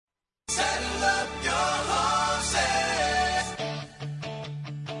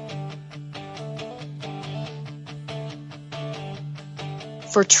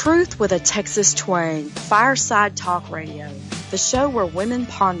For truth with a Texas twang, Fireside Talk Radio, the show where women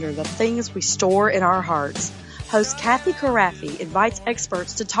ponder the things we store in our hearts. Host Kathy Carafi invites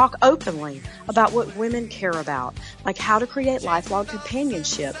experts to talk openly about what women care about, like how to create lifelong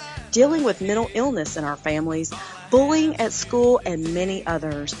companionship, dealing with mental illness in our families, bullying at school, and many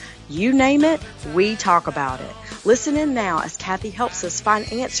others. You name it, we talk about it. Listen in now as Kathy helps us find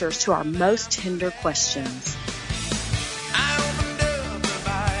answers to our most tender questions.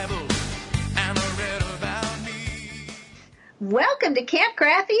 Welcome to Camp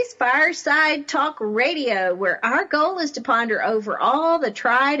Craffy's Fireside Talk Radio, where our goal is to ponder over all the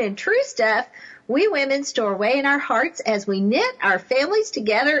tried and true stuff we women store away in our hearts as we knit our families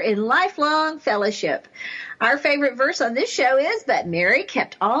together in lifelong fellowship. Our favorite verse on this show is, "But Mary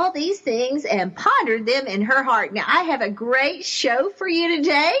kept all these things and pondered them in her heart." Now, I have a great show for you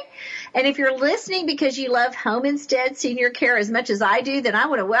today. And if you're listening because you love home instead senior care as much as I do, then I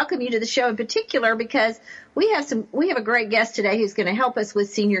want to welcome you to the show in particular because we have a great guest today who's going to help us with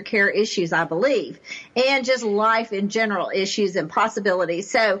senior care issues, I believe, and just life in general issues and possibilities.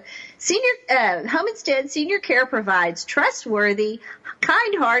 So Home Instead Senior Care provides trustworthy,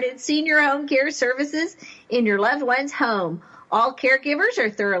 kind-hearted senior home care services in your loved one's home. All caregivers are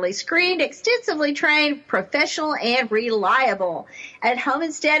thoroughly screened, extensively trained, professional, and reliable. At Home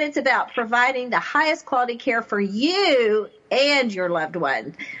Instead, it's about providing the highest quality care for you and your loved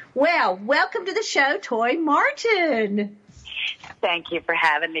one. Well, welcome to the show, Toy Martin. Thank you for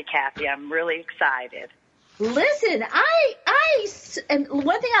having me, Kathy. I'm really excited. Listen, and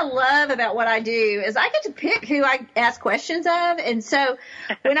one thing I love about what I do is I get to pick who I ask questions of. And so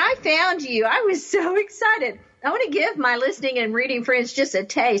when I found you, I was so excited. I want to give my listening and reading friends just a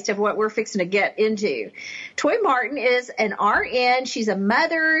taste of what we're fixing to get into. Toy Martin is an RN. She's a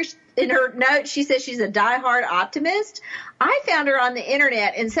mother. In her note, she says she's a diehard optimist. I found her on the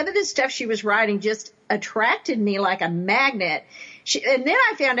internet, and some of the stuff she was writing just attracted me like a magnet. And then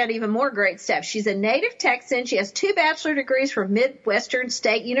I found out even more great stuff. She's a native Texan. She has 2 bachelor degrees from Midwestern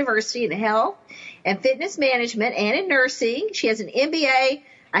State University in health and fitness management and in nursing. She has an MBA.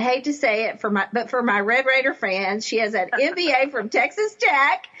 I hate to say it, but for my Red Raider fans, she has an MBA from Texas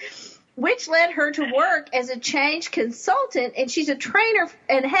Tech, which led her to work as a change consultant, and she's a trainer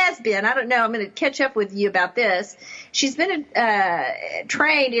and has been. I don't know. I'm going to catch up with you about this. She's been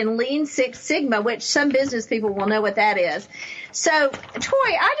trained in Lean Six Sigma, which some business people will know what that is. So,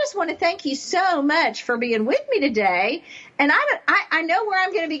 Toy, I just want to thank you so much for being with me today. And I know where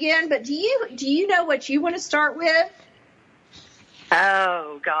I'm going to begin, but do you know what you want to start with?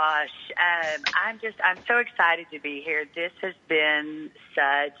 Oh, gosh. I'm so excited to be here. This has been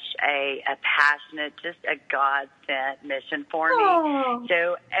such a passionate, just a God-sent mission for me.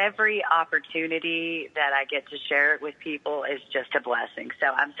 So every opportunity that I get to share it with people is just a blessing. So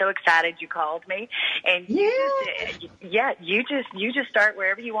I'm so excited you called me. And you just start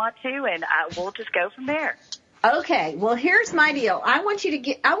wherever you want to, and we'll just go from there. Okay, well, here's my deal. I want you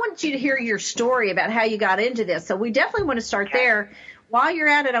to hear your story about how you got into this. So we definitely want to start there. While you're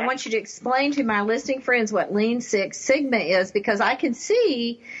at it, I want you to explain to my listening friends what Lean Six Sigma is, because I can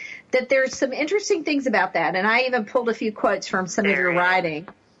see that there's some interesting things about that. And I even pulled a few quotes from some of your writing.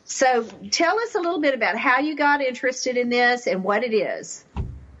 So tell us a little bit about how you got interested in this and what it is.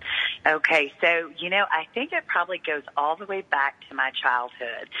 Okay, so, I think it probably goes all the way back to my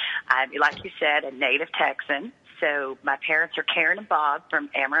childhood. Like you said, a native Texan. So my parents are Karen and Bob from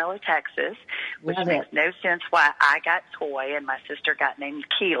Amarillo, Texas, which makes no sense why I got Toy and my sister got named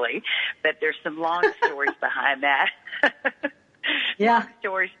Keely, but there's some long stories behind that. Long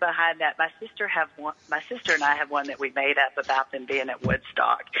stories behind that. My sister and I have one that we made up about them being at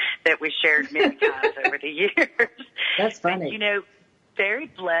Woodstock that we shared many times over the years. That's funny. But, very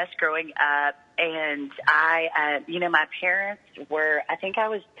blessed growing up, and my parents I think I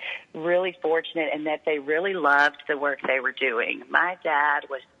was really fortunate in that they really loved the work they were doing. My dad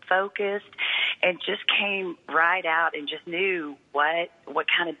was focused and just came right out and just knew what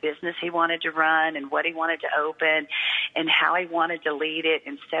kind of business he wanted to run and what he wanted to open and how he wanted to lead it.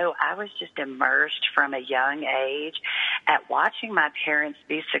 And so I was just immersed from a young age at watching my parents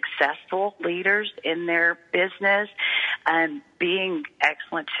be successful leaders in their business and being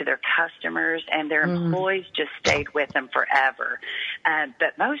excellent to their customers, and their employees just stayed with them forever.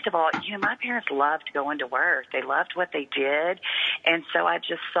 But most of all, my parents loved going to work. They loved what they did. And so I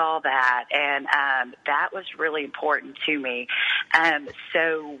just saw that, and that was really important to me.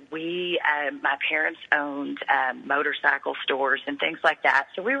 So my parents owned motorcycle stores and things like that.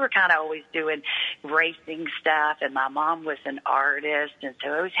 So we were kind of always doing racing stuff, and my mom was an artist, and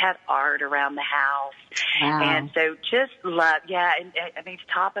so I always had art around the house. Wow. And so just love, yeah. And I mean, to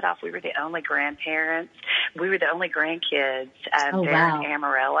top it off, we were the only grandparents. We were the only grandkids there in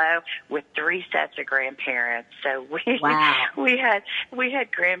Amarillo with 3 sets of grandparents. So we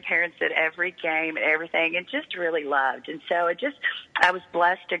had grandparents at every game and everything, and just really loved. And so I was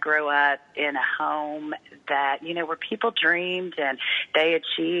blessed to grow up in a home that, you know, where people dreamed and they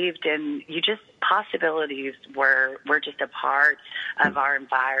achieved, and possibilities were just a part of our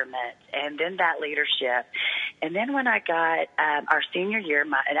environment. And then that leadership. And then when I got our senior year,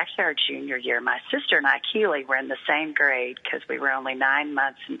 and actually our junior year, my sister and I, Keely, were in the same grade because we were only 9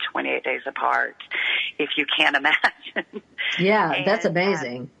 months and 28 days apart, if you can't imagine. Yeah, and that's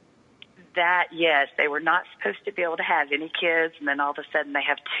amazing. Yes, they were not supposed to be able to have any kids, and then all of a sudden they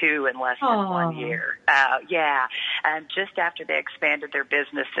have 2 in less than 1 year. Just after they expanded their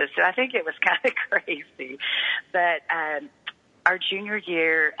businesses. So I think it was kind of crazy. But our junior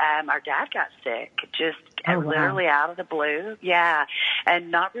year, our dad got sick, literally out of the blue. Yeah,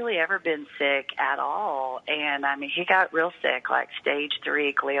 and not really ever been sick at all. And, I mean, he got real sick, like stage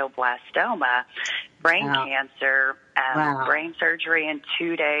 3 glioblastoma, brain cancer, brain surgery in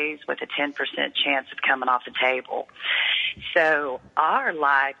 2 days with a 10% chance of coming off the table. So our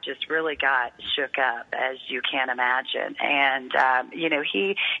life just really got shook up, as you can imagine. And, you know,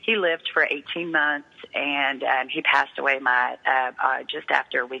 he lived for 18 months, and he passed away just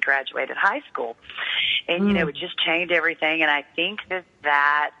after we graduated high school. And, you know, it just changed everything. And I think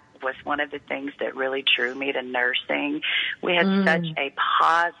that was one of the things that really drew me to nursing. We had such a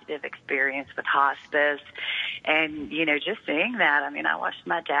positive experience with hospice. And, you know, just seeing that, I mean, I watched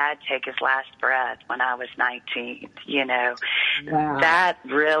my dad take his last breath when I was 19, you know. That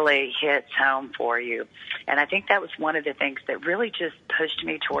really hits home for you. And I think that was one of the things that really just pushed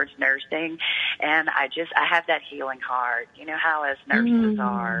me towards nursing. And I have that healing heart. You know how us nurses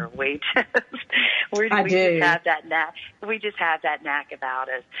are. We just have that knack. We just have that knack about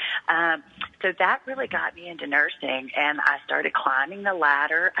us. So that really got me into nursing, and I started climbing the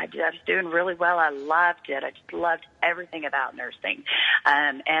ladder. I was doing really well. I loved it. I just loved everything about nursing.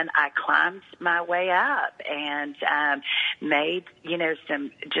 And I climbed my way up and made, you know,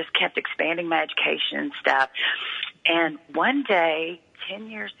 just kept expanding my education and stuff. And one day,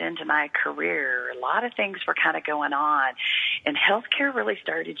 10 years into my career, a lot of things were kind of going on, and healthcare really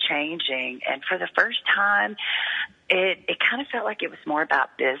started changing. And for the first time, it kind of felt like it was more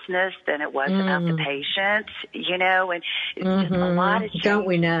about business than it was about the patient, you know, and it's just a lot of change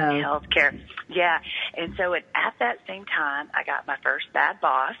in healthcare. Yeah. And so at that same time, I got my first bad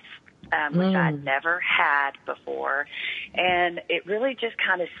boss, which I'd never had before. And it really just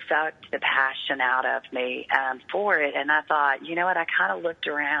kind of sucked the passion out of me for it. And I thought, you know what, I kind of looked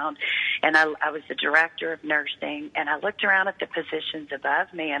around, and I was the director of nursing, and I looked around at the positions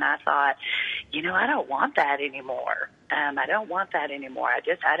above me, and I thought, you know, I don't want that anymore. I don't want that anymore.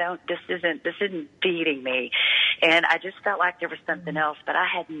 This isn't feeding me. And I just felt like there was something else, but I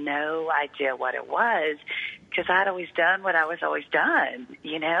had no idea what it was, because I'd always done what I was always done,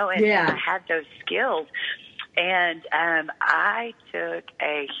 you know, and I had those skills. And I took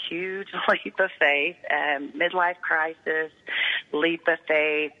a huge leap of faith, midlife crisis, leap of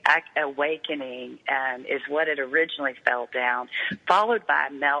faith, awakening is what it originally felt down, followed by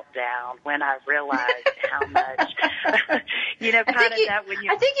a meltdown when I realized how much, you know, kind of that when you...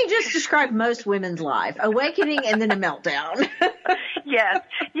 I think you just described most women's life, awakening and then a meltdown. Yes.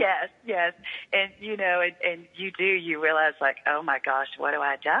 And, you know, and you realize, like, oh my gosh, what have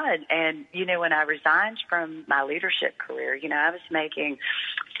I done? And, you know, when I resigned from my leadership career, you know, I was making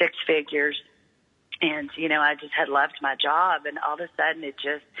 6 figures, and, you know, I just had loved my job, and all of a sudden it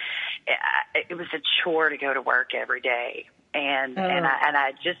was a chore to go to work every day. And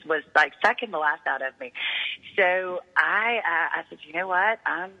I just was like sucking the life out of me. So I said, you know what,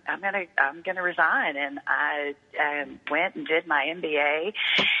 I'm gonna resign. And I went and did my MBA,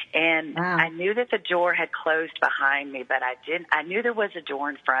 and I knew that the door had closed behind me, but I knew there was a door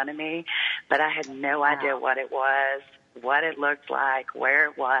in front of me, but I had no idea what it was, what it looked like, where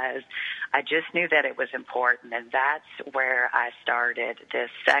it was. I just knew that it was important, and that's where I started this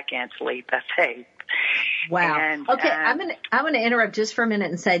second leap of faith. Wow. And, okay, I'm gonna interrupt just for a minute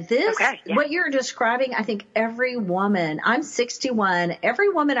and say this. What you're describing, I think every woman, I'm 61, every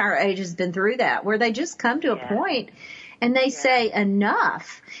woman our age has been through that, where they just come to a point and they say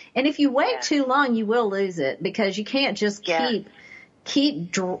enough. And if you wait too long, you will lose it, because you can't just keep,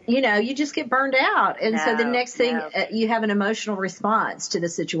 you know, you just get burned out. And so the next thing, you have an emotional response to the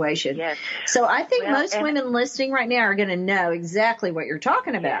situation. Yes. So I think most women listening right now are going to know exactly what you're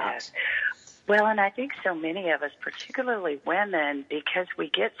talking about. Yes. Well, and I think so many of us, particularly women, because we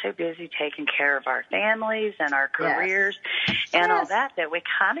get so busy taking care of our families and our careers and all that we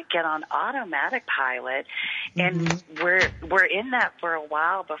kind of get on automatic pilot. And we're in that for a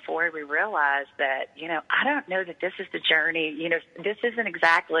while before we realize that, I don't know that this is the journey. This isn't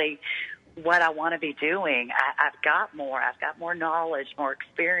exactly what I want to be doing. I've got more knowledge, more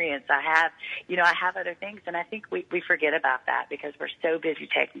experience. I have other things. And I think we forget about that because we're so busy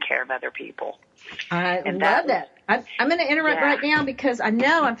taking care of other people. I love that. I'm going to interrupt right now because I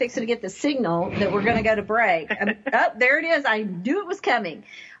know I'm fixing to get the signal that we're going to go to break. There it is. I knew it was coming.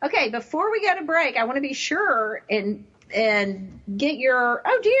 Okay, before we go to break, I want to be sure and get your,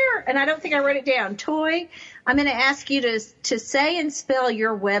 and I don't think I wrote it down. Toy, I'm going to ask you to say and spell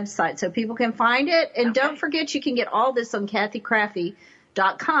your website so people can find it. And don't forget, you can get all this on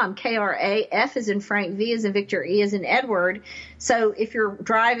KathyKrafve.com. KRAF as in Frank, V as in Victor, E as in Edward. So if you're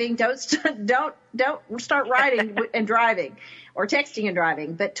driving, don't start writing and driving or texting and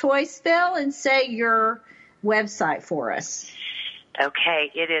driving. But Toy, spell and say your website for us. Okay,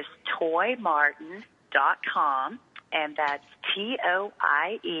 it is toymartin.com. And that's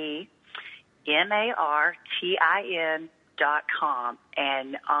ToyMartin.com.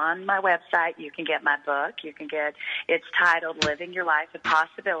 And on my website, you can get my book. It's titled Living Your Life with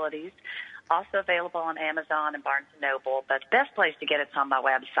Possibilities. Also available on Amazon and Barnes & Noble. But the best place to get it's on my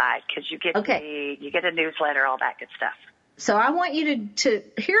website because you get a newsletter, all that good stuff. So I want you to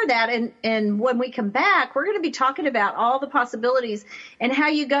hear that, and when we come back, we're going to be talking about all the possibilities and how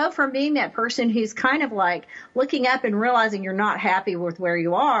you go from being that person who's kind of like looking up and realizing you're not happy with where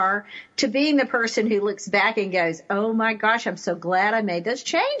you are to being the person who looks back and goes, oh my gosh, I'm so glad I made those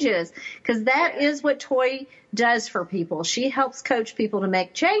changes, because that is what Toy does for people. She helps coach people to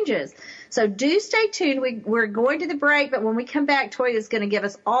make changes. So do stay tuned. We're going to the break, but when we come back, Toy is going to give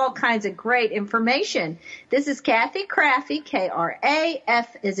us all kinds of great information. This is Kathy Krafve,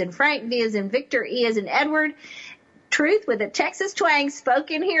 K-R-A-F as in Frank, V as in Victor, E as in Edward. Truth with a Texas twang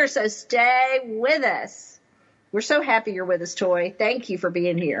spoken here, so stay with us. We're so happy you're with us, Toy. Thank you for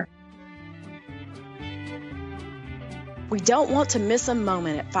being here. We don't want to miss a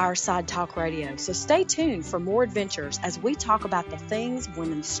moment at Fireside Talk Radio, so stay tuned for more adventures as we talk about the things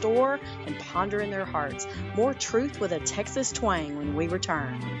women store and ponder in their hearts. More truth with a Texas twang when we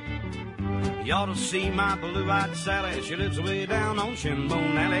return. You ought to see my blue-eyed Sally. She lives way down on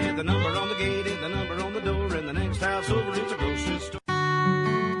Shinbone Alley. The number on the gate is the number on the door, and the next house over is a grocery store.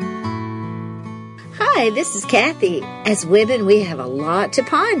 Hi, this is Kathy. As women, we have a lot to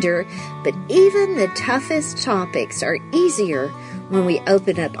ponder, but even the toughest topics are easier when we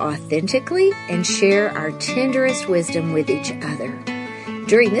open up authentically and share our tenderest wisdom with each other.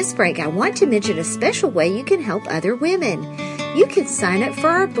 During this break, I want to mention a special way you can help other women. You can sign up for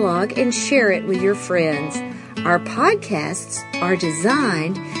our blog and share it with your friends. Our podcasts are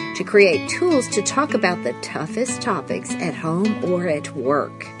designed to create tools to talk about the toughest topics at home or at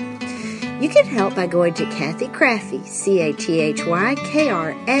work. You can help by going to Kathy Krafve,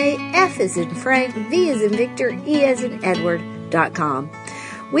 CathyKraf as in Frank, V as in Victor, E as in Edward.com.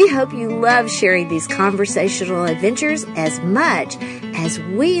 We hope you love sharing these conversational adventures as much as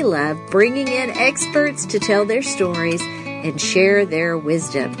we love bringing in experts to tell their stories and share their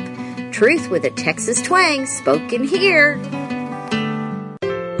wisdom. Truth with a Texas twang spoken here.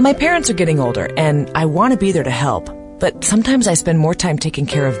 My parents are getting older, and I want to be there to help. But sometimes I spend more time taking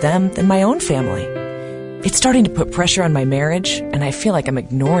care of them than my own family. It's starting to put pressure on my marriage, and I feel like I'm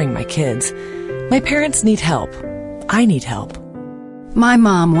ignoring my kids. My parents need help. I need help. My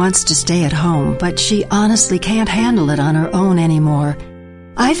mom wants to stay at home, but she honestly can't handle it on her own anymore.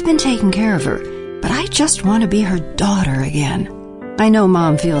 I've been taking care of her, but I just want to be her daughter again. I know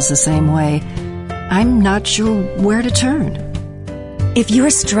Mom feels the same way. I'm not sure where to turn. If you're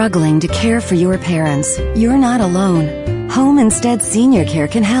struggling to care for your parents, you're not alone. Home Instead Senior Care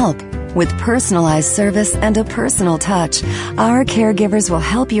can help. With personalized service and a personal touch, our caregivers will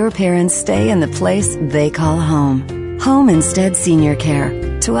help your parents stay in the place they call home. Home Instead Senior Care.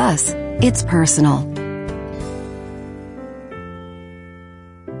 To us, it's personal.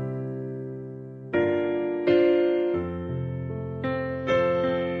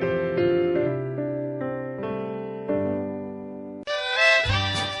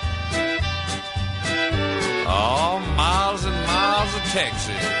 Texas.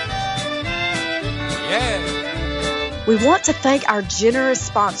 Yeah. We want to thank our generous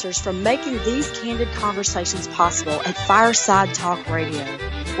sponsors for making these candid conversations possible at Fireside Talk Radio,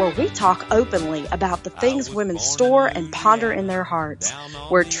 where we talk openly about the things women store and ponder in their hearts,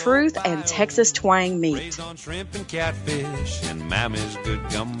 where truth and Texas twang meet. On shrimp and catfish and Mammy's good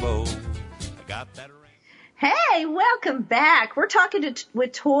gumbo. Got that arranged. Hey, welcome back. We're talking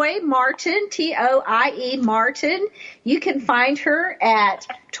with Toy Martin, Toe Martin. You can find her at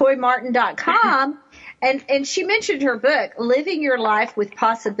toymartin.com. And she mentioned her book, Living Your Life with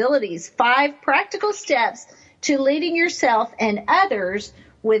Possibilities, 5 Practical Steps to Leading Yourself and Others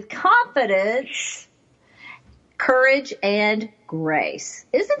with Confidence, Courage, and Grace.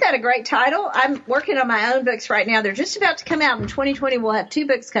 Isn't that a great title? I'm working on my own books right now. They're just about to come out. In 2020, we'll have 2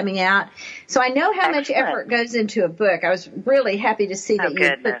 books coming out. So I know how much effort goes into a book. I was really happy to see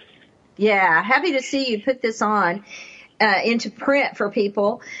that happy to see you put this on into print for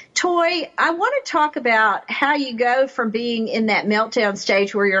people. Toy, I want to talk about how you go from being in that meltdown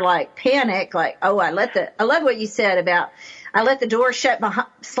stage where you're like panic, like, oh, I love what you said about I let the door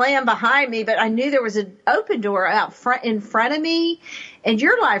slam behind me, but I knew there was an open door in front of me, and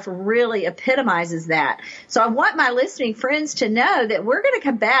your life really epitomizes that. So I want my listening friends to know that we're going to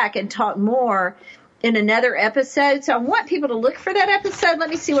come back and talk more in another episode. So I want people to look for that episode. Let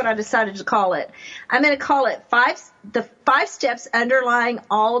me see what I decided to call it. I'm going to call it the 5 Steps Underlying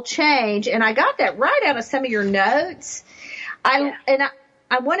All Change, and I got that right out of some of your notes. I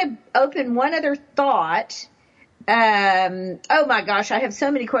want to open one other thought. Oh my gosh, I have so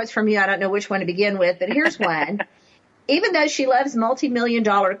many quotes from you. I don't know which one to begin with, but here's one. Even though she loves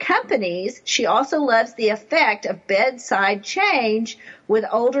multi-million-dollar companies, she also loves the effect of bedside change with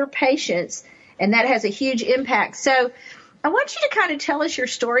older patients, and that has a huge impact. So I want you to kind of tell us your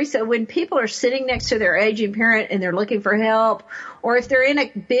story. So when people are sitting next to their aging parent and they're looking for help, or if they're in a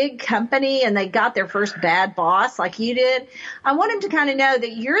big company and they got their first bad boss like you did, I want them to kind of know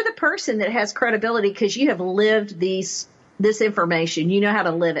that you're the person that has credibility because you have lived this information. You know how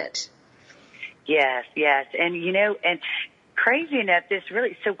to live it. Yes. And, and crazy enough,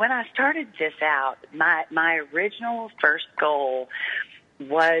 so when I started this out, my original first goal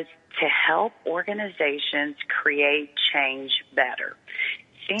was to help organizations create change better.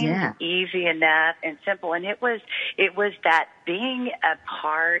 Seemed easy enough and simple, and it was that being a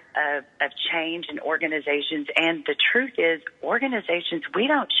part of change in organizations. And the truth is, organizations, we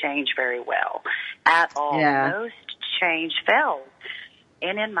don't change very well at all. Most change fails.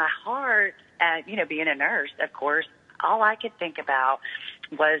 And in my heart, being a nurse, of course, all I could think about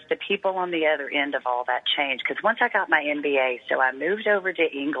was the people on the other end of all that change. Because once I got my MBA, so I moved over to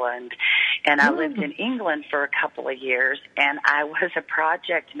England, and I lived in England for a couple of years, and I was a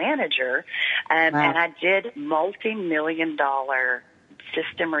project manager, and I did multi-million-dollar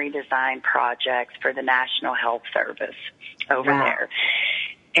system redesign projects for the National Health Service over there.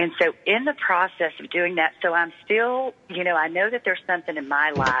 And so in the process of doing that, so I'm still, I know that there's something in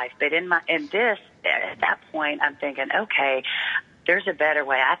my life, but at that point, I'm thinking, okay, there's a better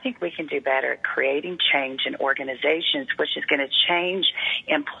way. I think we can do better at creating change in organizations, which is going to change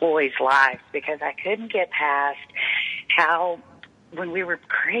employees' lives, because I couldn't get past how when we were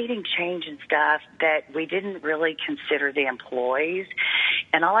creating change and stuff that we didn't really consider the employees.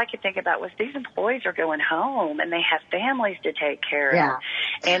 And all I could think about was these employees are going home and they have families to take care of.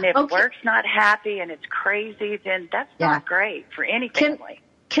 And if work's not happy and it's crazy, then that's not great for any family.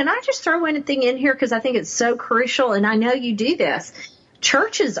 Can I just throw one thing in here because I think it's so crucial, and I know you do this.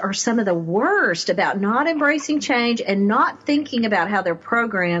 Churches are some of the worst about not embracing change and not thinking about how their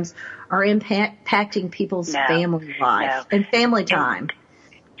programs are impacting people's family life and family time.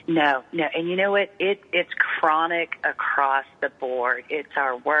 No. And you know what? It's chronic across the board. It's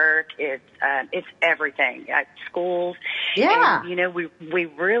our work. It's everything. Schools. Yeah. And, we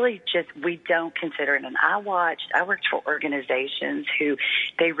really we don't consider it. And I worked for organizations who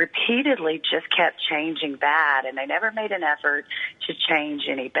they repeatedly just kept changing bad, and they never made an effort to change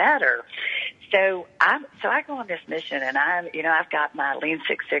any better. So I go on this mission, and I've got my Lean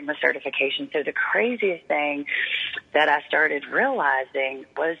Six Sigma certification. So the craziest thing that I started realizing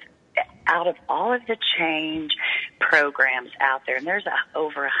was out of all of the change programs out there, and there's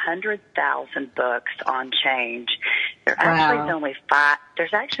over 100,000 books on change, there's actually only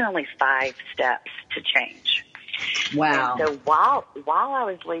 5 steps to change. Wow. And so while I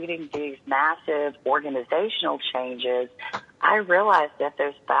was leading these massive organizational changes, I realized that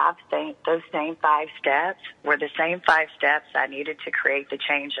those same 5 steps were the same 5 steps I needed to create the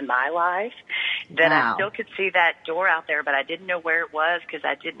change in my life. That I still could see that door out there, but I didn't know where it was because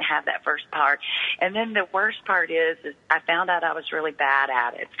I didn't have that first part. And then the worst part is I found out I was really bad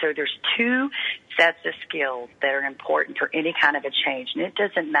at it. So there's 2 sets of skills that are important for any kind of a change. And it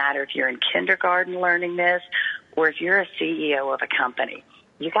doesn't matter if you're in kindergarten learning this or if you're a CEO of a company.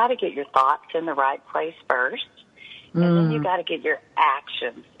 You got to get your thoughts in the right place first. And then you got to get your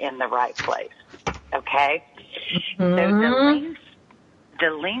actions in the right place. Okay? So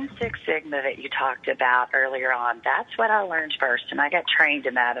the Lean Six Sigma that you talked about earlier on, that's what I learned first, and I got trained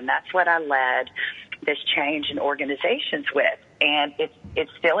in that, and that's what I led this change in organizations with. And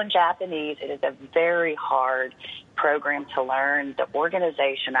it's still in Japanese. It is a very hard program to learn. The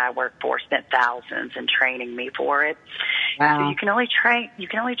organization I work for spent thousands in training me for it. Wow. So you can only train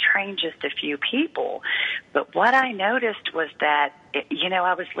just a few people. But what I noticed was that,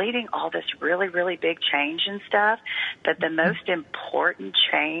 I was leading all this really, really big change and stuff, but the most important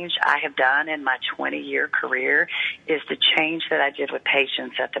change I have done in my 20-year career is the change that I did with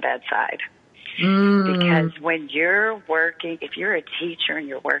patients at the bedside. Because when you're working, if you're a teacher and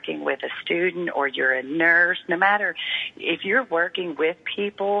you're working with a student or you're a nurse, no matter if you're working with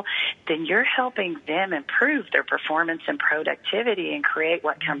people, then you're helping them improve their performance and productivity and create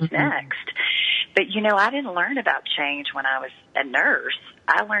what comes next. But, I didn't learn about change when I was a nurse.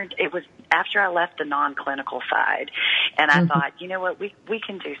 I learned it was after I left the non-clinical side. And I thought, you know what, we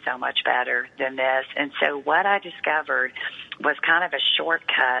can do so much better than this. And so what I discovered was kind of a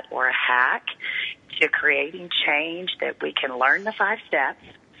shortcut or a hack to creating change that we can learn the 5 steps,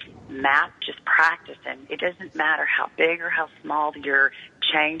 just practice them. It doesn't matter how big or how small your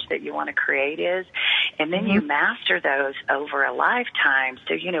change that you want to create is. And then you master those over a lifetime.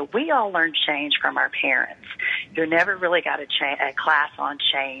 So, we all learn change from our parents who never really got a class on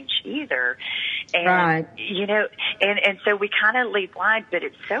change either. And, right. And so we kind of lead blind, but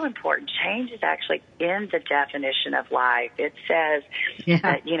it's so important. Change is actually in the definition of life. It says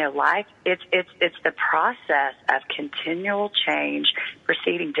that, life, it's the process of continual change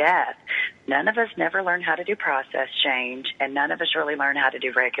preceding death. None of us never learn how to do process change, and none of us really learn how to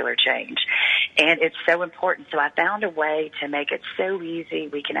do regular change. And it's so important. So I found a way to make it so easy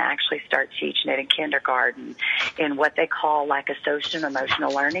we can actually start teaching it in kindergarten in what they call like a social and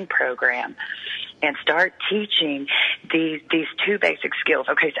emotional learning program, and start teaching these 2 basic skills.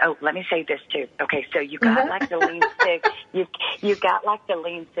 Okay, so let me say this too. Okay, so you got like the Lean Six, you got like the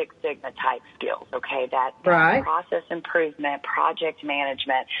Lean Six Sigma type skills. Okay, that right. Process improvement, project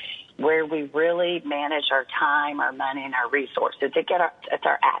management, where we really manage our time, our money, and our resources. It's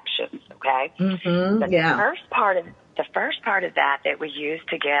our actions. Okay, but the first part of that we use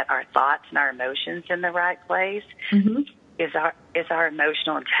to get our thoughts and our emotions in the right place is our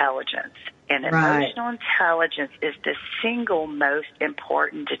emotional intelligence. And emotional intelligence is the single most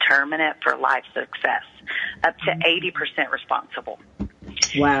important determinant for life success, up to 80% responsible.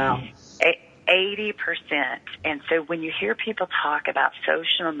 Wow. 80%. And so when you hear people talk about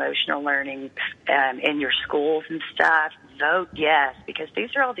social and emotional learning in your schools and stuff, vote yes, because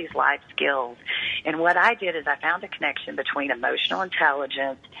these are all these life skills. And what I did is I found a connection between emotional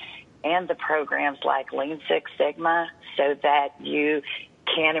intelligence and the programs like Lean Six Sigma so that you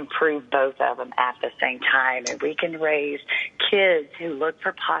can improve both of them at the same time. And we can raise kids who look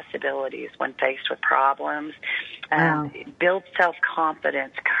for possibilities when faced with problems, build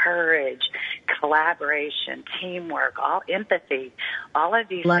self-confidence, courage, collaboration, teamwork, all empathy, all of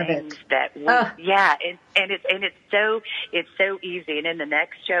these things that we, and it's so easy. And in the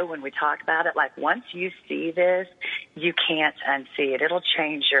next show when we talk about it, like once you see this, you can't unsee it. It'll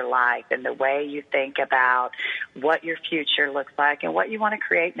change your life and the way you think about what your future looks like and what you want to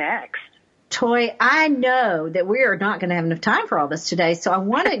create next. Toy, I know that we are not going to have enough time for all this today, so I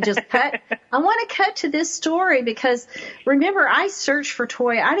want to just cut to this story because remember, I searched for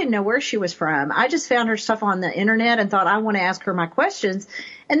Toy. I didn't know where she was from. I just found her stuff on the internet and thought I want to ask her my questions.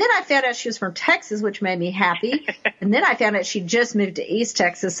 And then I found out she was from Texas, which made me happy. And then I found out she just moved to East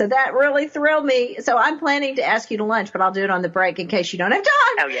Texas, so that really thrilled me. So I'm planning to ask you to lunch, but I'll do it on the break in case you don't have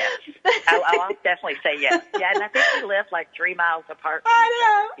time. Oh, yes. I'll definitely say yes. Yeah, and I think we live like 3 miles apart from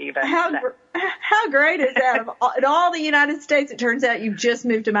each other. I know. How great is that? In all the United States, it turns out you've just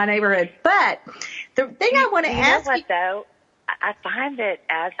moved to my neighborhood. But the thing I want to ask you. Though? I find that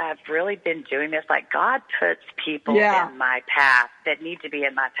as I've really been doing this, like God puts people in my path that need to be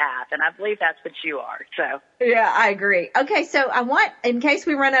in my path. And I believe that's what you are. So yeah, I agree. Okay. So I want, in case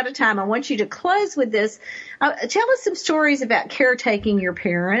we run out of time, I want you to close with this. Tell us some stories about caretaking your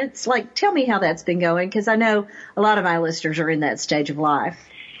parents. Like, tell me how that's been going. Cause I know a lot of my listeners are in that stage of life.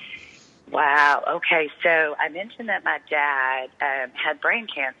 Wow. Okay. So I mentioned that my dad had brain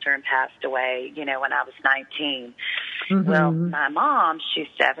cancer and passed away, when I was 19. Well, my mom, she's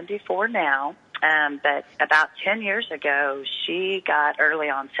 74 now, but about 10 years ago, she got early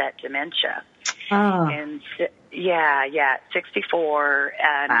onset dementia. Oh. And 64.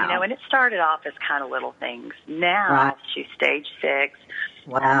 And, and it started off as kind of little things. Now she's stage 6.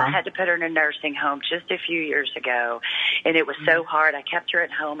 Wow. I had to put her in a nursing home just a few years ago, and it was so hard. I kept her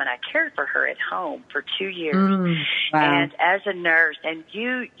at home, and I cared for her at home for 2 years. Wow. And as a nurse, and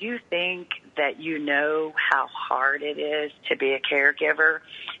you think that you know how hard it is to be a caregiver,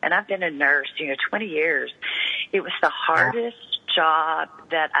 and I've been a nurse, 20 years. It was the hardest job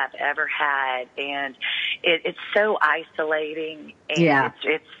that I've ever had, and it's so isolating, and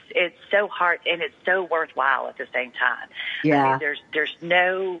it's so hard, and it's so worthwhile at the same time. Yeah. I mean, there's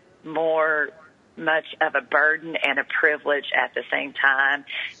no more much of a burden and a privilege at the same time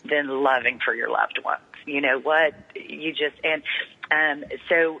than loving for your loved ones. You know what?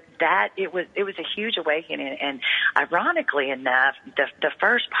 So that it was a huge awakening, and ironically enough, the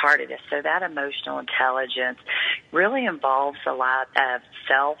first part of this, so that emotional intelligence really involves a lot of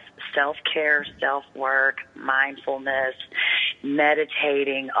self-care, self-work, mindfulness,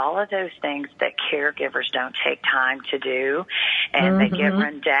 meditating, all of those things that caregivers don't take time to do, and they get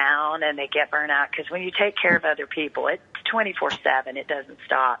run down and they get burnt out, because when you take care of other people, it's 24/7. It doesn't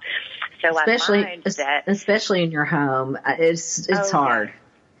stop. So I find that, especially in your home, it's hard.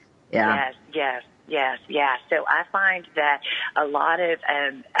 Yeah. Yes. So I find that a lot of,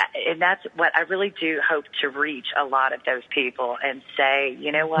 and that's what I really do hope to reach a lot of those people and say,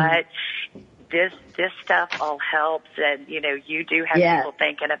 you know what, this stuff all helps, and you do have people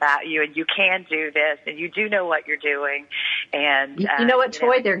thinking about you, and you can do this, and you do know what you're doing, and you know what,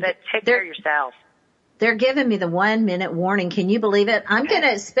 Toy, but take care of yourself. They're giving me the 1 minute warning. Can you believe it? I'm going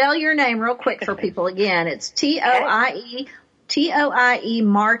to spell your name real quick for people again. It's TOIE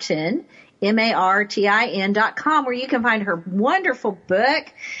Martin, MARTIN.com, where you can find her wonderful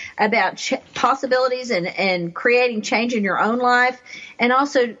book about possibilities and creating change in your own life, and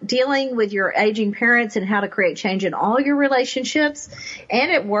also dealing with your aging parents and how to create change in all your relationships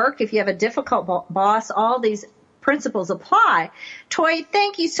and at work. If you have a difficult boss, all these principles apply. Toy,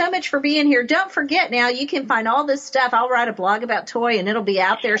 thank you so much for being here. Don't forget now, you can find all this stuff. I'll write a blog about Toy, and it'll be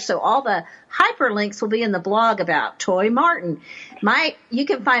out there. So all the hyperlinks will be in the blog about Toy Martin. You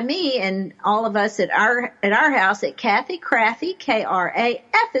can find me and all of us at our house at Kathy Krafve, KRAF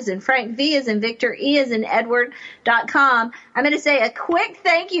as in Frank, V as in Victor, E as in Edward.com. I'm going to say a quick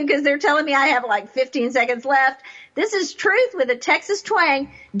thank you because they're telling me I have like 15 seconds left. This is Truth with a Texas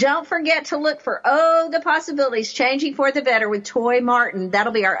twang. Don't forget to look for the possibilities, changing for the better with Toy Martin.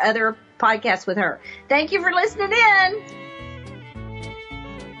 That'll be our other podcast with her. Thank you for listening in.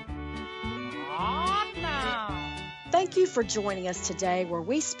 Thank you for joining us today, where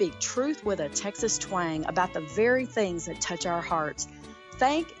we speak truth with a Texas twang about the very things that touch our hearts.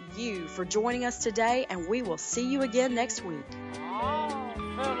 Thank you for joining us today, and we will see you again next week. Oh,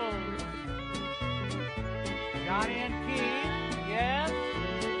 fellows. Got in